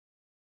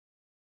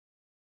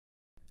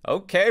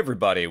Okay,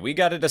 everybody, we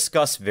gotta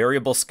discuss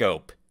variable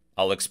scope.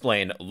 I'll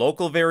explain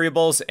local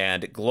variables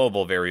and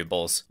global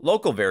variables.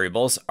 Local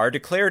variables are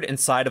declared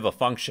inside of a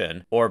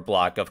function or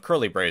block of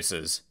curly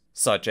braces,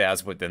 such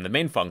as within the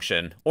main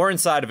function or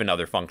inside of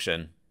another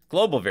function.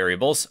 Global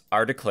variables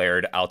are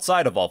declared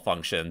outside of all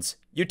functions.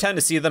 You tend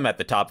to see them at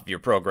the top of your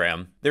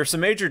program. There are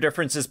some major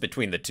differences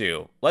between the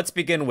two. Let's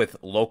begin with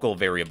local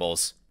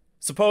variables.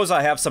 Suppose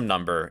I have some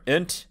number,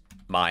 int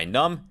my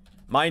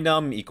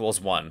num equals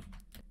 1.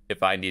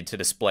 If I need to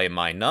display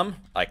my num,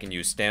 I can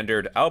use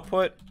standard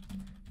output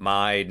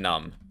my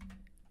num.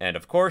 And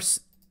of course,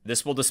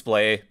 this will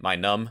display my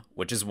num,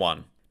 which is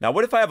 1. Now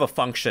what if I have a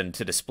function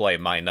to display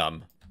my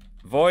num?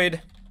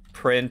 Void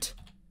print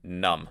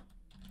num.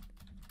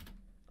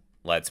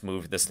 Let's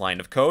move this line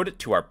of code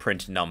to our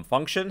print num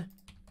function.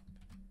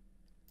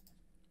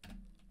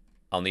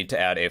 I'll need to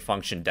add a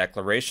function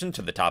declaration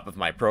to the top of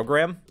my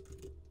program.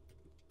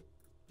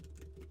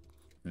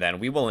 Then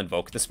we will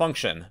invoke this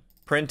function,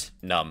 print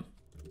num.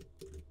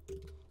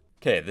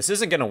 Okay, this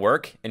isn't going to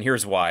work, and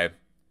here's why.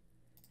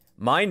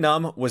 My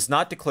num was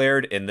not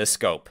declared in this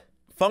scope.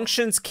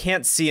 Functions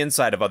can't see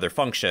inside of other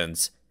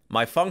functions.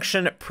 My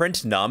function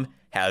print num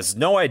has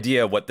no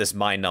idea what this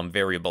my num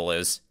variable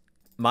is.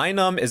 My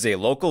num is a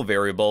local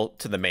variable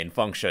to the main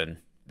function.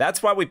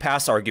 That's why we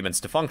pass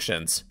arguments to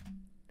functions.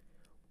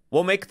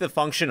 We'll make the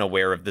function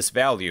aware of this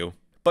value,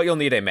 but you'll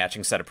need a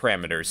matching set of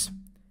parameters.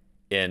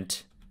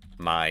 Int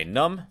my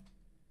num,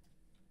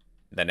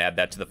 then add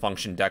that to the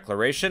function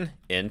declaration,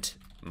 int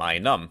my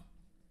num.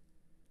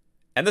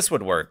 And this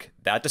would work.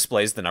 That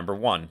displays the number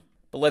 1.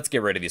 But let's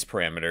get rid of these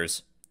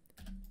parameters.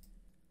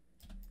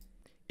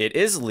 It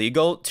is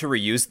legal to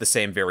reuse the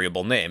same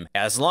variable name,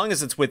 as long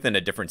as it's within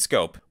a different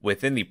scope.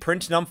 Within the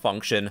printNum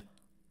function,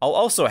 I'll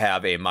also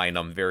have a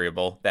mynum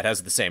variable that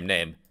has the same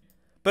name,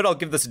 but I'll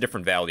give this a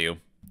different value.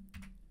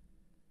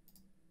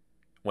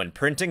 When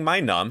printing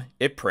mynum,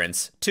 it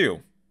prints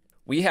 2.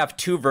 We have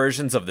 2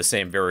 versions of the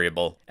same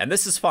variable, and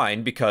this is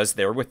fine because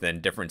they're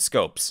within different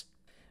scopes.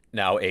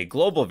 Now, a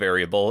global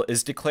variable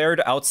is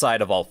declared outside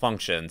of all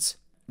functions.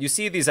 You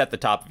see these at the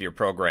top of your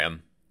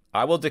program.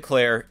 I will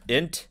declare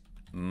int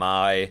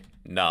my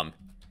num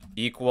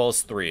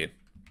equals 3.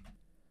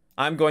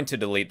 I'm going to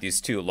delete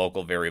these 2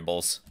 local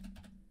variables.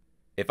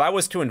 If I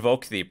was to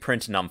invoke the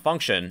printNum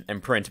function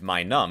and print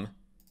my num,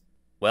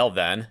 well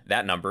then,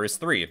 that number is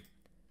 3.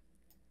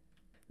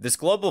 This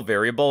global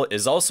variable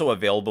is also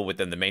available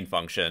within the main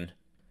function,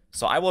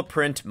 so I will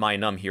print my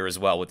num here as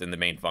well within the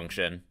main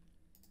function.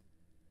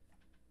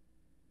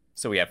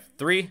 So we have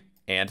 3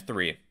 and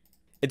 3.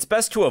 It's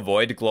best to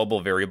avoid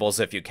global variables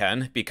if you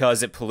can,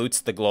 because it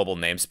pollutes the global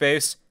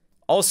namespace.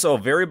 Also,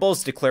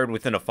 variables declared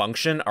within a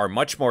function are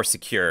much more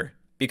secure,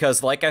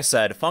 because like I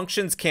said,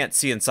 functions can't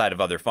see inside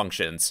of other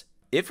functions.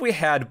 If we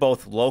had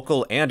both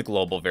local and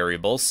global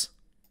variables,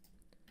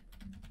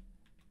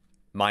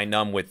 my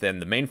num within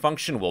the main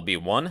function will be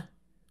 1.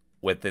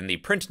 Within the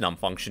printNum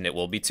function, it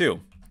will be 2.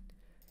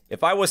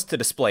 If I was to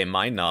display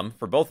my num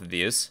for both of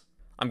these,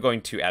 I'm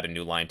going to add a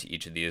new line to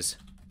each of these.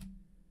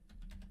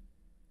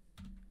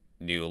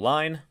 New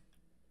line,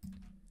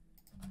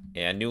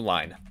 and new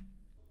line.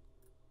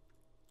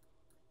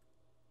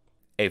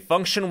 A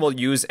function will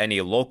use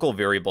any local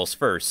variables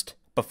first,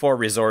 before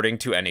resorting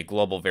to any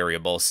global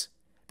variables.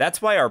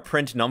 That's why our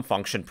printNum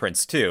function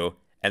prints 2,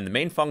 and the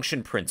main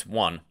function prints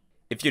 1.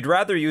 If you'd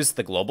rather use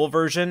the global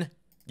version,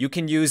 you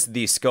can use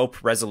the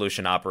scope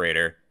resolution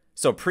operator.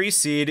 So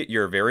precede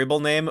your variable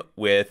name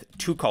with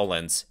 2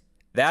 colons.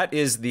 That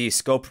is the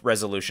scope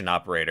resolution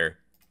operator.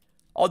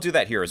 I'll do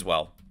that here as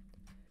well.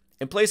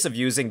 In place of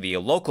using the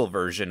local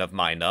version of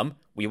mynum,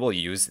 we will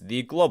use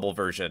the global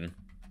version.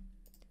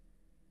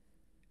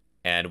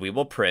 And we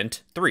will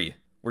print 3.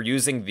 We're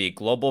using the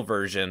global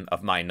version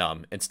of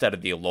mynum instead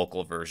of the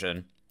local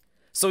version.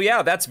 So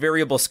yeah, that's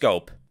variable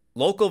scope.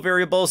 Local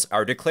variables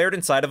are declared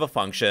inside of a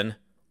function,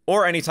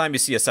 or anytime you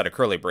see a set of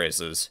curly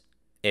braces.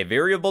 A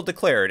variable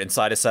declared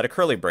inside a set of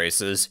curly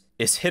braces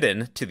is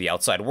hidden to the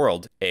outside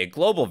world. A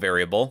global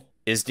variable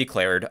is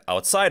declared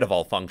outside of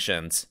all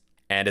functions,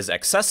 and is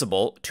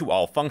accessible to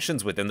all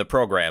functions within the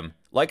program.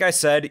 Like I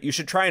said, you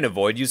should try and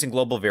avoid using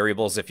global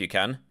variables if you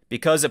can,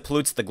 because it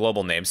pollutes the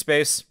global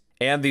namespace,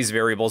 and these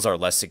variables are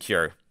less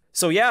secure.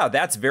 So yeah,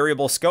 that's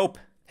variable scope.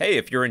 Hey,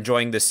 if you're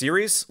enjoying this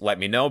series, let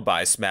me know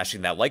by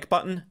smashing that like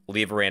button,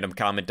 leave a random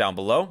comment down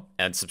below,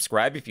 and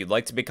subscribe if you'd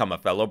like to become a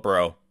fellow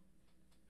bro.